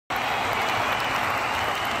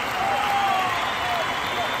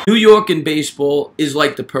New York and baseball is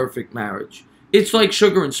like the perfect marriage. It's like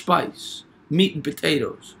sugar and spice, meat and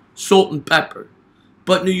potatoes, salt and pepper.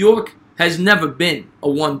 But New York has never been a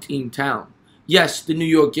one-team town. Yes, the New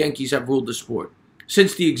York Yankees have ruled the sport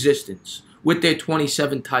since the existence, with their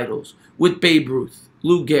 27 titles, with Babe Ruth,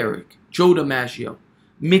 Lou Gehrig, Joe DiMaggio,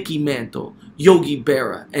 Mickey Mantle, Yogi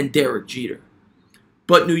Berra, and Derek Jeter.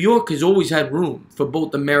 But New York has always had room for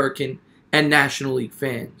both American and National League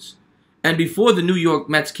fans. And before the New York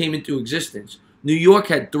Mets came into existence, New York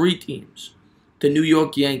had three teams: the New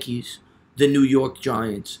York Yankees, the New York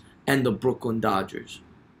Giants, and the Brooklyn Dodgers.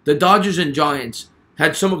 The Dodgers and Giants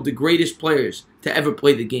had some of the greatest players to ever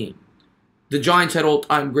play the game. The Giants had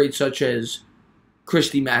all-time greats such as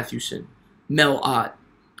Christy Mathewson, Mel Ott,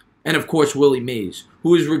 and of course Willie Mays,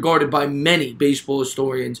 who is regarded by many baseball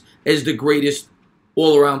historians as the greatest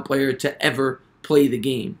all-around player to ever play the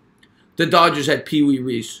game. The Dodgers had Pee Wee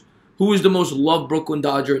Reese, who was the most loved Brooklyn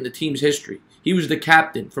Dodger in the team's history. He was the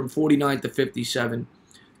captain from 49 to 57.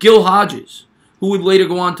 Gil Hodges, who would later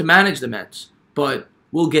go on to manage the Mets, but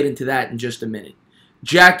we'll get into that in just a minute.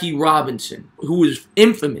 Jackie Robinson, who was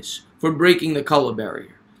infamous for breaking the color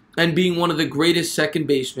barrier and being one of the greatest second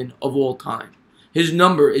basemen of all time. His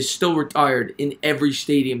number is still retired in every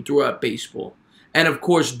stadium throughout baseball. And of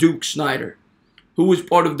course, Duke Snider, who was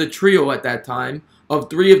part of the trio at that time of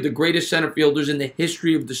three of the greatest center fielders in the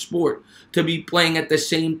history of the sport to be playing at the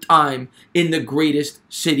same time in the greatest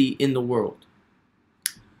city in the world.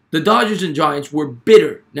 The Dodgers and Giants were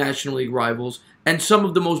bitter National League rivals, and some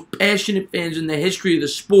of the most passionate fans in the history of the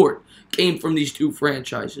sport came from these two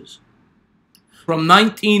franchises. From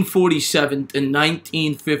 1947 to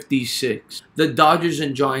 1956, the Dodgers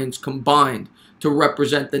and Giants combined to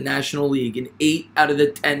represent the National League in 8 out of the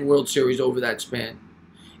 10 World Series over that span,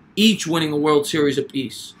 each winning a World Series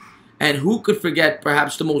apiece. And who could forget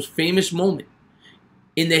perhaps the most famous moment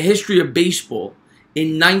in the history of baseball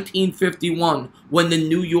in 1951 when the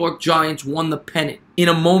New York Giants won the pennant in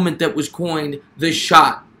a moment that was coined the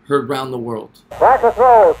shot heard round the world. Brackett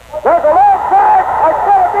throws. There's a long flag. It's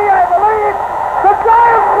going to be, I believe. The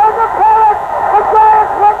Giants won the pennant. The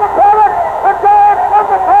Giants won the pennant. The Giants won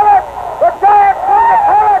the pennant. The Giants won the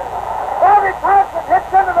pennant. Bobby Thompson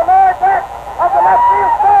hits into the lower deck of the left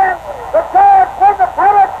field stand. The Giants won the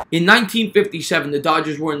pennant. In 1957, the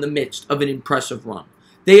Dodgers were in the midst of an impressive run.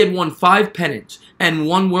 They had won 5 pennants and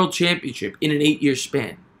 1 world championship in an 8-year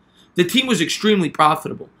span. The team was extremely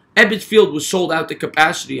profitable. Ebbets Field was sold out to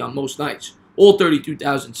capacity on most nights, all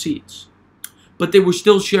 32,000 seats. But they were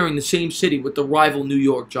still sharing the same city with the rival New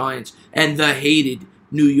York Giants and the hated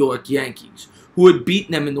New York Yankees, who had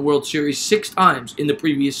beaten them in the World Series 6 times in the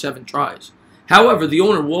previous 7 tries. However, the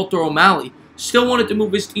owner, Walter O'Malley, still wanted to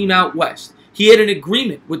move his team out west. He had an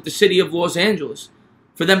agreement with the city of Los Angeles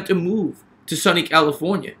for them to move to sunny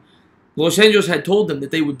California. Los Angeles had told them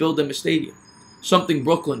that they would build them a stadium, something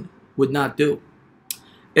Brooklyn would not do.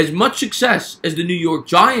 As much success as the New York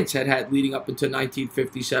Giants had had leading up until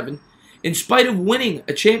 1957, in spite of winning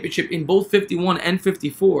a championship in both 51 and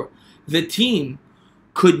 54, the team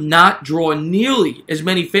could not draw nearly as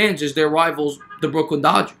many fans as their rivals, the Brooklyn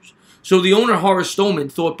Dodgers. So the owner, Horace Stoneman,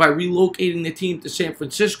 thought by relocating the team to San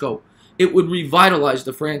Francisco, it would revitalize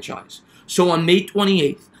the franchise. So on May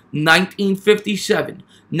 28th, 1957,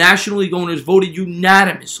 National League owners voted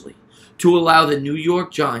unanimously to allow the New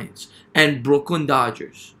York Giants and Brooklyn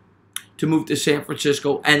Dodgers to move to San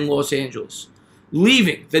Francisco and Los Angeles,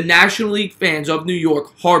 leaving the National League fans of New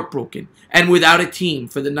York heartbroken and without a team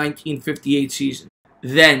for the 1958 season.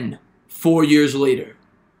 Then, 4 years later,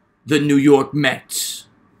 the New York Mets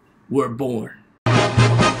were born.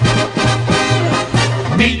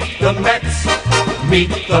 Meet the Mets, meet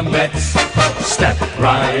the Mets. Step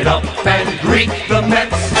right up and greet the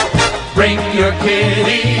Mets. Bring your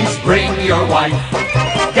kiddies, bring your wife.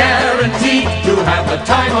 Guaranteed to have the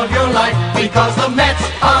time of your life, because the Mets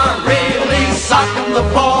are really socking the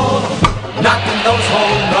ball, knocking those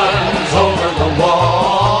home runs over the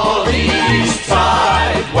wall. East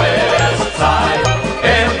side, west side,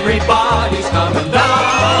 everybody's coming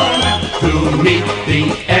down to meet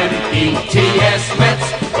the M-E-T-S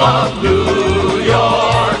Mets of New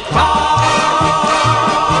York town.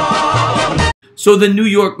 So the New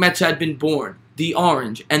York Mets had been born, the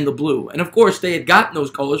orange and the blue. And of course, they had gotten those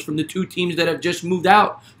colors from the 2 teams that have just moved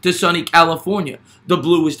out to sunny California. The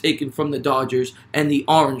blue was taken from the Dodgers and the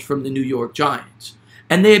orange from the New York Giants.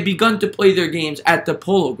 And they had begun to play their games at the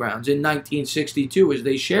Polo Grounds in 1962 as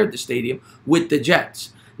they shared the stadium with the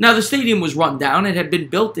Jets. Now, the stadium was run down. It had been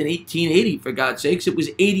built in 1880, for God's sakes. It was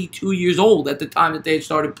 82 years old at the time that they had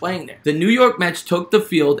started playing there. The New York Mets took the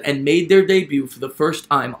field and made their debut for the first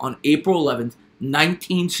time on April 11th,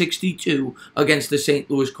 1962 against the St.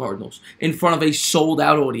 Louis Cardinals in front of a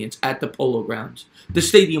sold-out audience at the Polo Grounds. The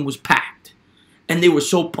stadium was packed, and they were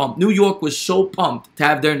so pumped. New York was so pumped to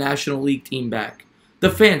have their National League team back. The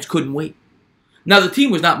fans couldn't wait. Now, the team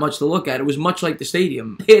was not much to look at. It was much like the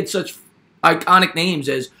stadium. They had such iconic names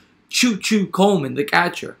as Choo Choo Coleman, the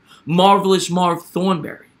catcher, Marvelous Marv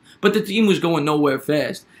Thornberry. But the team was going nowhere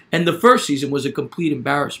fast, and the first season was a complete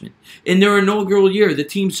embarrassment. In their inaugural year, the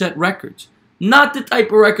team set records. Not the type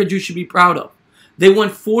of records you should be proud of. They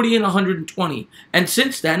went 40 and 120, and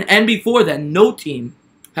since then, and before then, no team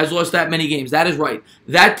has lost that many games. That is right.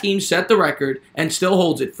 That team set the record and still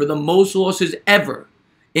holds it for the most losses ever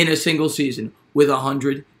in a single season with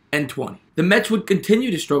 120. The Mets would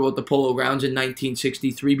continue to struggle at the Polo Grounds in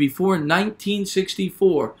 1963 before in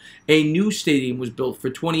 1964 a new stadium was built for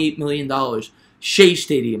 $28 million, Shea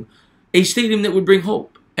Stadium, a stadium that would bring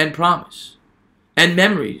hope and promise and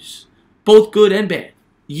memories, both good and bad,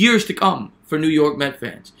 years to come for New York Met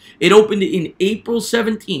fans. It opened in April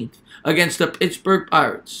 17th against the Pittsburgh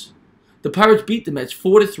Pirates. The Pirates beat the Mets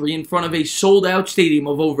 4-3 in front of a sold-out stadium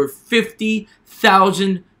of over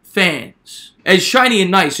 50,000 fans. As shiny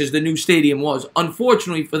and nice as the new stadium was,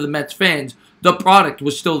 unfortunately for the Mets fans, the product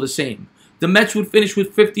was still the same. The Mets would finish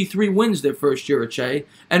with 53 wins their first year at Shea,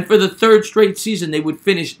 and for the third straight season they would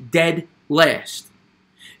finish dead last.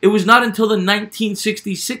 It was not until the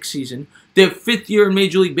 1966 season, their fifth year in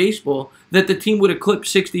Major League Baseball, that the team would eclipse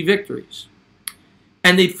 60 victories.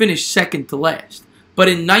 And they'd finish second to last. But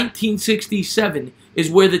in 1967 is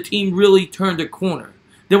where the team really turned a corner.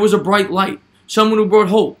 There was a bright light, someone who brought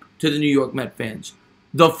hope to the New York Met fans.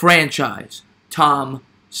 The franchise, Tom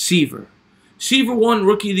Seaver. Seaver won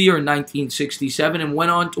Rookie of the Year in 1967 and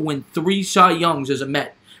went on to win 3 Cy Youngs as a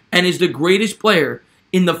Met, and is the greatest player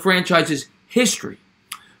in the franchise's history.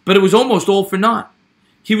 But it was almost all for naught.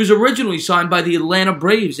 He was originally signed by the Atlanta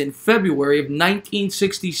Braves in February of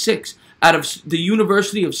 1966 out of the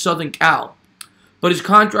University of Southern Cal. But his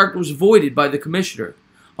contract was voided by the commissioner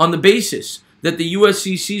on the basis that the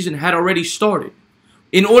USC season had already started.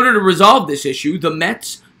 In order to resolve this issue, the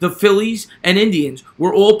Mets, the Phillies, and Indians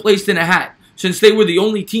were all placed in a hat, since they were the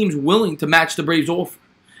only teams willing to match the Braves' offer.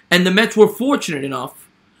 And the Mets were fortunate enough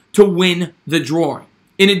to win the drawing.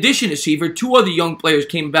 In addition to Seaver, 2 other young players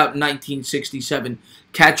came about in 1967,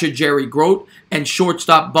 catcher Jerry Grote and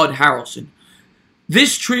shortstop Bud Harrelson.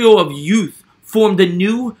 This trio of youth formed a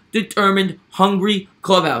new, determined, hungry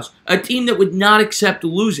clubhouse, a team that would not accept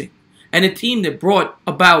losing, and a team that brought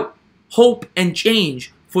about hope and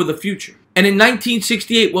change for the future. And in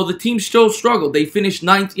 1968, while the team still struggled, they finished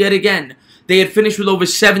 9th yet again. They had finished with over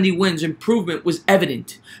 70 wins. Improvement was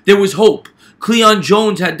evident. There was hope. Cleon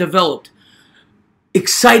Jones had developed.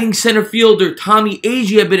 Exciting center fielder Tommy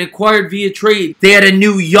Agee had been acquired via trade. They had a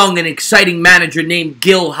new, young, and exciting manager named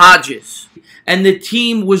Gil Hodges. And the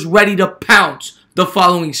team was ready to pounce the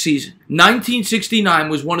following season. 1969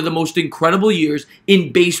 was one of the most incredible years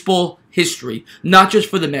in baseball history, not just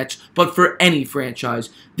for the Mets, but for any franchise.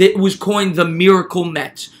 It was coined the Miracle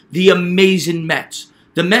Mets, the Amazing Mets.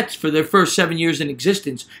 The Mets, for their first 7 years in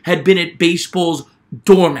existence, had been at baseball's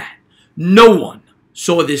doormat. No one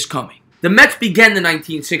saw this coming. The Mets began the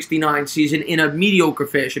 1969 season in a mediocre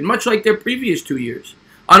fashion, much like their previous 2 years.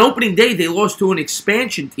 On opening day, they lost to an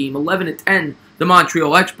expansion team, 11-10, the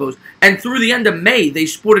Montreal Expos, and through the end of May, they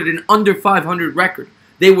sported an under 500 record.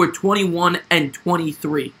 They were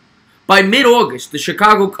 21-23. By mid-August, the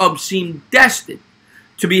Chicago Cubs seemed destined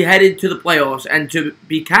to be headed to the playoffs and to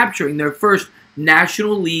be capturing their first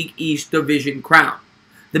National League East Division crown.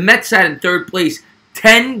 The Mets sat in third place,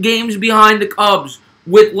 10 games behind the Cubs,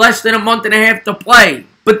 with less than a month and a half to play.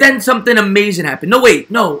 But then something amazing happened.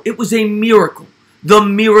 No, it was a miracle. The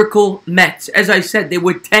Miracle Mets. As I said, they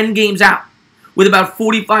were 10 games out, with about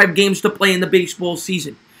 45 games to play in the baseball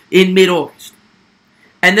season in mid-August.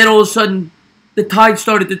 And then all of a sudden, the tide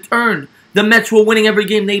started to turn. The Mets were winning every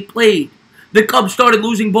game they played. The Cubs started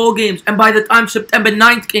losing ball games, and by the time September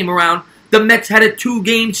 9th came around, the Mets had a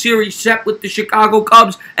 2-game series set with the Chicago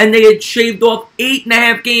Cubs, and they had shaved off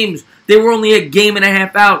 8.5 games. They were only a game and a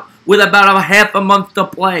half out with about a half a month to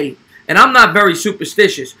play. And I'm not very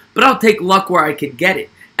superstitious, but I'll take luck where I can get it.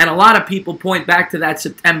 And a lot of people point back to that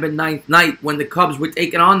September 9th night when the Cubs were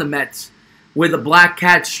taking on the Mets, where the Black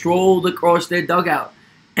Cats strolled across their dugout.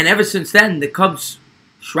 And ever since then, the Cubs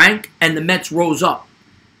shrank and the Mets rose up.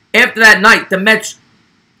 After that night, the Mets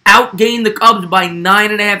outgained the Cubs by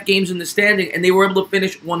 9.5 games in the standing, and they were able to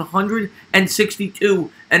finish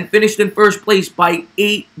 162 and finished in first place by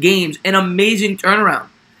 8 games. An amazing turnaround.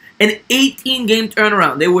 An 18-game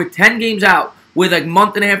turnaround. They were 10 games out. With a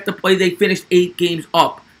month and a half to play, they finished 8 games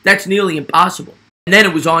up. That's nearly impossible. And then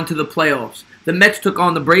it was on to the playoffs. The Mets took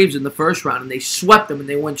on the Braves in the first round, and they swept them, and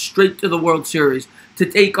they went straight to the World Series to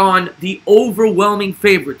take on the overwhelming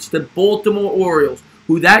favorites, the Baltimore Orioles,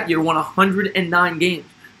 who that year won 109 games.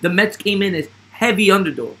 The Mets came in as heavy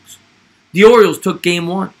underdogs. The Orioles took Game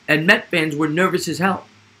 1, and Met fans were nervous as hell.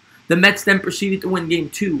 The Mets then proceeded to win Game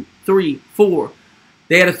 2, 3, 4.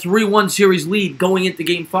 They had a 3-1 series lead going into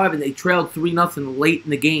Game 5, and they trailed 3-0 late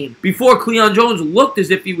in the game. Before Cleon Jones looked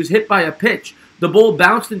as if he was hit by a pitch, the ball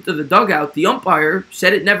bounced into the dugout. The umpire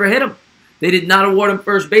said it never hit him. They did not award him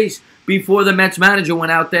first base before the Mets manager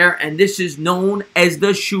went out there, and this is known as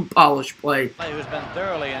the shoe polish play. Who's been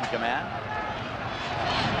thoroughly in command.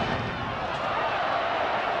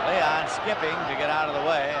 Leon skipping to get out of the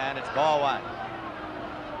way, and it's ball 1.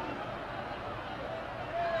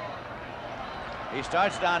 He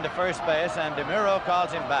starts down to first base, and DeMuro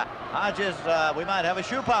calls him back. Hodges, we might have a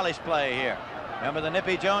shoe polish play here. Remember the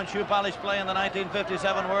Nippy Jones shoe polish play in the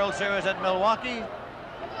 1957 World Series at Milwaukee?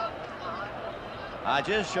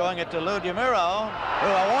 Hodges showing it to Lou DeMuro, who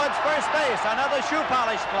awards first base. Another shoe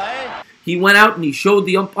polish play. He went out and he showed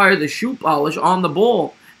the umpire the shoe polish on the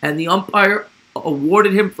ball, and the umpire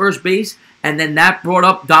awarded him first base, and then that brought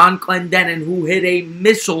up Don Clendenon, who hit a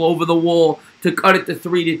missile over the wall to cut it to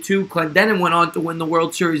 3-2. Clendenon went on to win the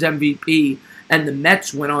World Series MVP, and the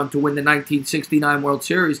Mets went on to win the 1969 World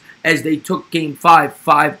Series as they took Game 5,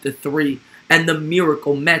 5-3. And the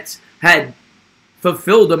miracle Mets had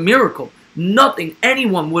fulfilled a miracle. Nothing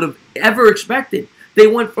anyone would have ever expected. They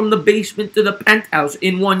went from the basement to the penthouse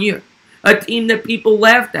in 1 year. A team that people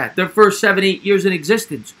laughed at their first 7-8 years in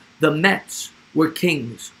existence. The Mets were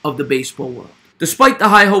kings of the baseball world. Despite the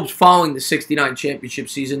high hopes following the 69 championship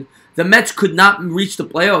season, the Mets could not reach the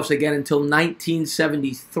playoffs again until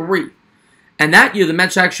 1973. And that year, the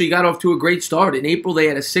Mets actually got off to a great start. In April, they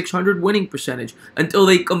had a .600 winning percentage until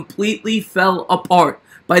they completely fell apart.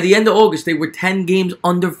 By the end of August, they were 10 games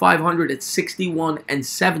under .500 at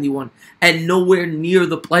 61-71 and nowhere near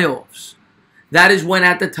the playoffs. That is when,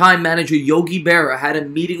 at the time, manager Yogi Berra had a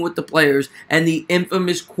meeting with the players, and the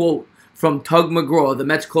infamous quote from Tug McGraw, the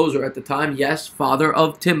Mets closer at the time, yes, father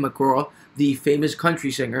of Tim McGraw, the famous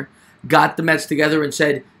country singer, got the Mets together and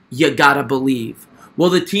said, "You gotta believe." Well,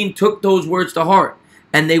 the team took those words to heart,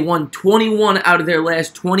 and they won 21 out of their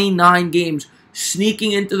last 29 games,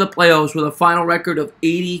 sneaking into the playoffs with a final record of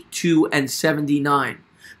 82-79,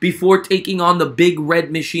 before taking on the Big Red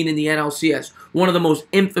Machine in the NLCS, one of the most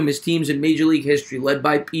infamous teams in Major League history, led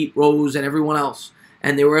by Pete Rose and everyone else,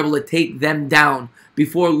 and they were able to take them down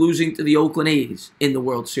before losing to the Oakland A's in the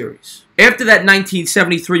World Series. After that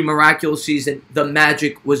 1973 miraculous season, the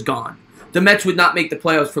magic was gone. The Mets would not make the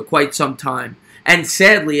playoffs for quite some time. And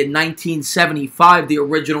sadly, in 1975, the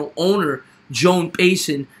original owner, Joan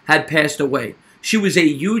Payson, had passed away. She was a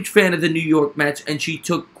huge fan of the New York Mets, and she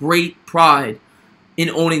took great pride in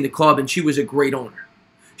owning the club, and she was a great owner.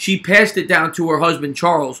 She passed it down to her husband,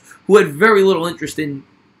 Charles, who had very little interest in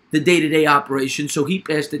the day-to-day operation, so he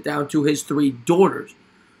passed it down to his 3 daughters,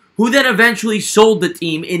 who then eventually sold the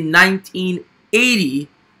team in 1980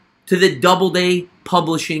 to the Doubleday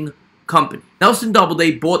Publishing Company. Nelson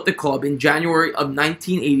Doubleday bought the club in January of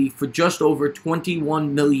 1980 for just over $21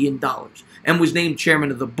 million and was named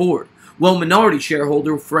chairman of the board, while minority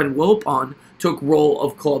shareholder Fred Wilpon took role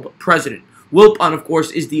of club president. Wilpon, of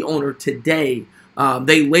course, is the owner today.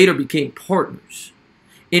 They later became partners.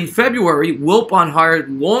 In February, Wilpon hired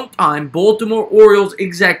longtime Baltimore Orioles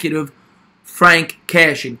executive Frank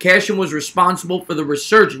Cashin. Cashin was responsible for the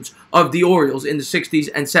resurgence of the Orioles in the 60s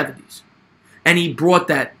and 70s. And he brought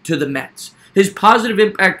that to the Mets. His positive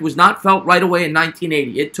impact was not felt right away in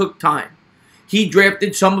 1980. It took time. He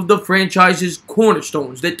drafted some of the franchise's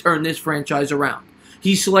cornerstones that turned this franchise around.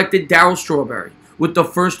 He selected Darryl Strawberry with the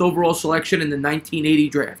first overall selection in the 1980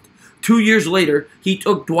 draft. 2 years later, he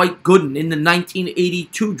took Dwight Gooden in the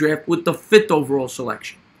 1982 draft with the 5th overall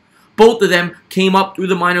selection. Both of them came up through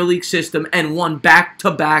the minor league system and won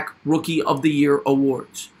back-to-back Rookie of the Year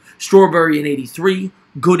awards. Strawberry in '83,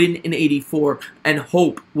 Gooden in '84, and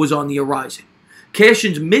hope was on the horizon.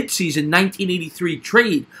 Cashin's midseason 1983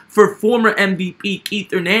 trade for former MVP Keith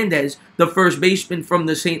Hernandez, the first baseman from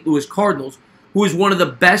the St. Louis Cardinals, who is one of the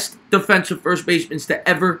best defensive first basemen to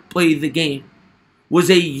ever play the game, was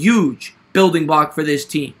a huge building block for this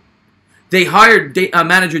team. They hired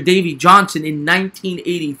manager Davey Johnson in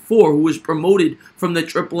 1984, who was promoted from the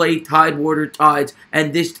AAA Tidewater Tides,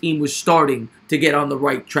 and this team was starting to get on the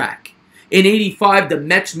right track. In '85, the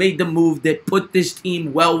Mets made the move that put this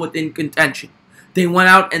team well within contention. They went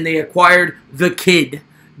out and they acquired the kid,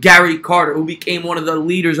 Gary Carter, who became one of the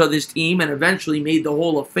leaders of this team and eventually made the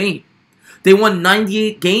Hall of Fame. They won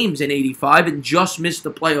 98 games in '85 and just missed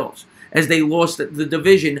the playoffs as they lost the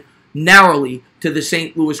division narrowly to the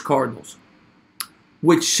St. Louis Cardinals,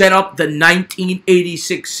 which set up the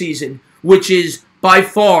 1986 season, which is by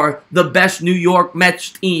far the best New York Mets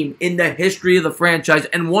team in the history of the franchise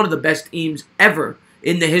and one of the best teams ever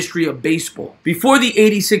in the history of baseball. Before the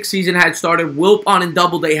 '86 season had started, Wilpon and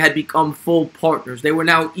Doubleday had become full partners. They were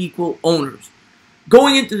now equal owners.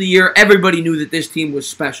 Going into the year, everybody knew that this team was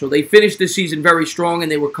special. They finished the season very strong,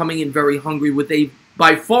 and they were coming in very hungry with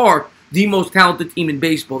by far, the most talented team in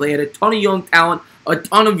baseball. They had a ton of young talent, a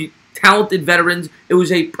ton of talented veterans. It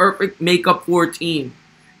was a perfect makeup for a team,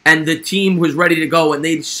 and the team was ready to go, and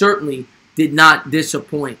they certainly did not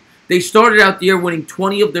disappoint. They started out the year winning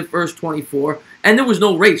 20 of their first 24, and there was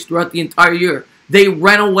no race throughout the entire year. They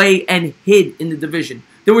ran away and hid in the division.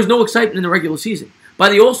 There was no excitement in the regular season. By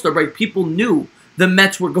the All-Star break, people knew the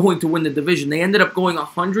Mets were going to win the division. They ended up going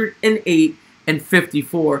 108 and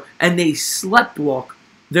 54, and they sleptwalked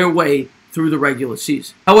their way through the regular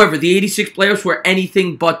season. However, the '86 playoffs were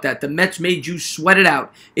anything but that. The Mets made you sweat it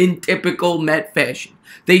out in typical Met fashion.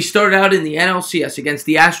 They started out in the NLCS against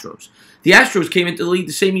the Astros. The Astros came into the league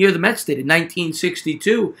the same year the Mets did, in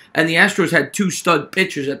 1962, and the Astros had two stud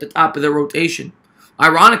pitchers at the top of their rotation.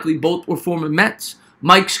 Ironically, both were former Mets,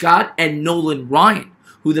 Mike Scott and Nolan Ryan,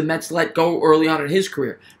 who the Mets let go early on in his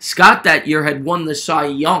career. Scott that year had won the Cy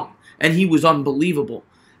Young, and he was unbelievable.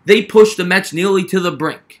 They pushed the Mets nearly to the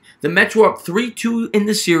brink. The Mets were up 3-2 in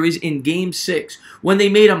the series in Game 6 when they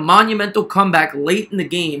made a monumental comeback late in the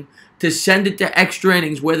game to send it to extra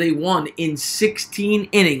innings, where they won in 16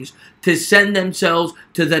 innings to send themselves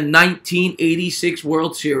to the 1986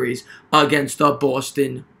 World Series against the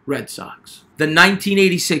Boston Red Sox. The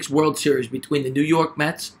 1986 World Series between the New York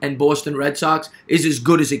Mets and Boston Red Sox is as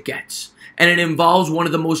good as it gets. And it involves one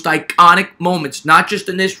of the most iconic moments, not just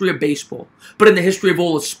in the history of baseball, but in the history of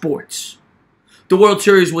all of sports. The World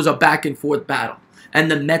Series was a back-and-forth battle, and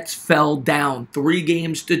the Mets fell down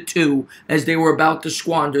 3-2 as they were about to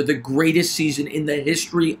squander the greatest season in the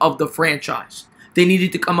history of the franchise. They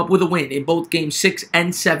needed to come up with a win in both Games 6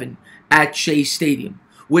 and 7 at Shea Stadium.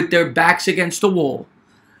 With their backs against the wall,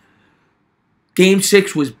 Game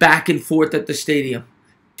 6 was back and forth at the stadium.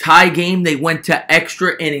 Tie game, they went to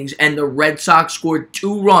extra innings, and the Red Sox scored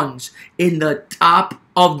 2 runs in the top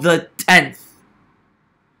of the 10th.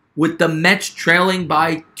 With the Mets trailing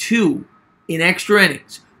by 2 in extra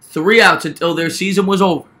innings, 3 outs until their season was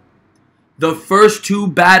over. The first 2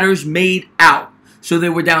 batters made out, so they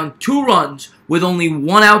were down 2 runs with only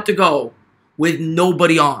 1 out to go, with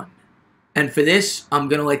nobody on. And for this, I'm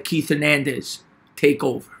going to let Keith Hernandez take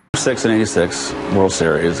over. 6 and 86 World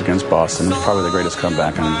Series against Boston, probably the greatest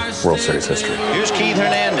comeback in World Series history. Here's Keith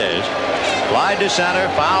Hernandez. Fly to center,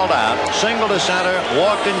 fouled out. Single to center,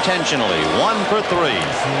 walked intentionally. 1 for 3.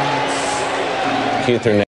 Keith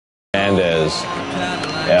Hernandez,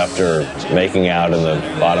 after making out in the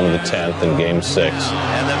bottom of the 10th in Game 6.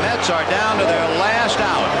 And the Mets are down to their last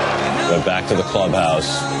out. Went back to the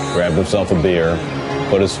clubhouse, grabbed himself a beer,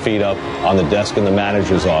 put his feet up on the desk in the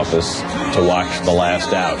manager's office to watch the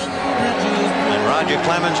last out. And Roger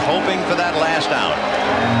Clemens hoping for that last out.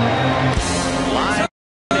 Line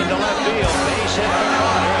into left field, base hit for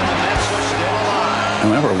Carter, and the Mets are still alive.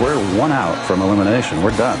 Remember, we're 1 out from elimination.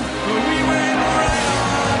 We're done.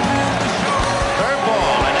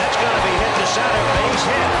 Curveball, and that's going to be hit to center, base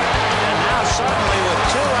hit. And now suddenly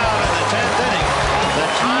with 2 out in the 10th inning, the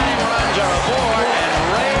tying runs are aboard, and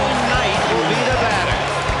Ray Knight will be the batter.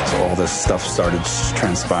 So all this stuff started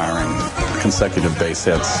transpiring. Consecutive base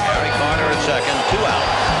hits. Gary Carter at second, 2 out.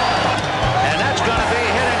 And that's going to be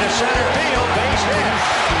hit into center field, base hit.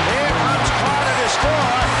 Here comes Carter to score,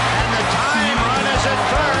 and the tying run is at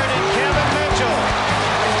third, and Kevin Mitchell.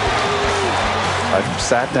 I've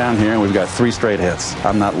sat down here and we've got 3 straight hits.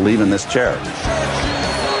 I'm not leaving this chair.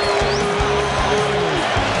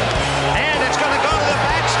 And it's going to go to the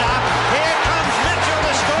backstop. Here comes Mitchell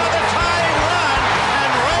to score the tying run,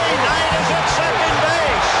 and Ray Knight is at second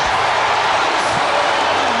base.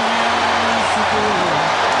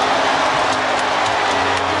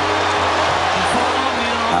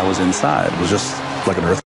 I was inside. It was just like an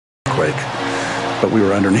earthquake, but we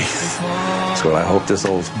were underneath. So I hope this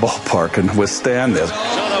old ballpark can withstand this. So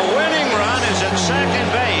the winning run is at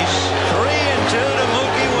second base. 3-2 to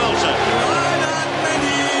Mookie Wilson.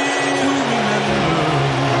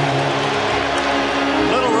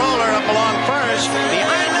 Little roller up along first.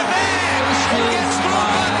 Behind the bags. Gets through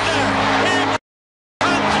Buckner. Here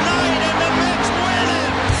comes Knight, and the Mets win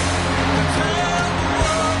it.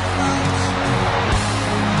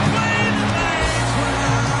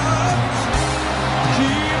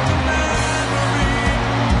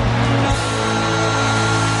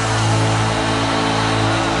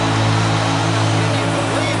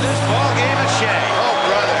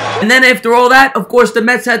 And then after all that, of course, the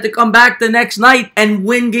Mets had to come back the next night and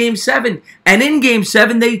win Game 7. And in Game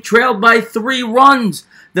 7, they trailed by 3 runs.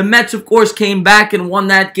 The Mets, of course, came back and won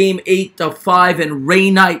that game 8-5. And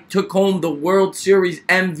Ray Knight took home the World Series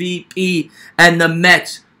MVP. And the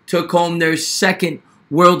Mets took home their 2nd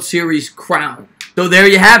World Series crown. So there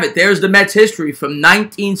you have it. There's the Mets history from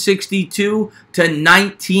 1962 to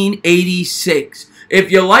 1986.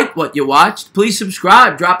 If you liked what you watched, please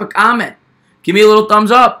subscribe, drop a comment, give me a little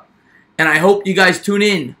thumbs up. And I hope you guys tune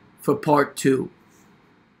in for part 2.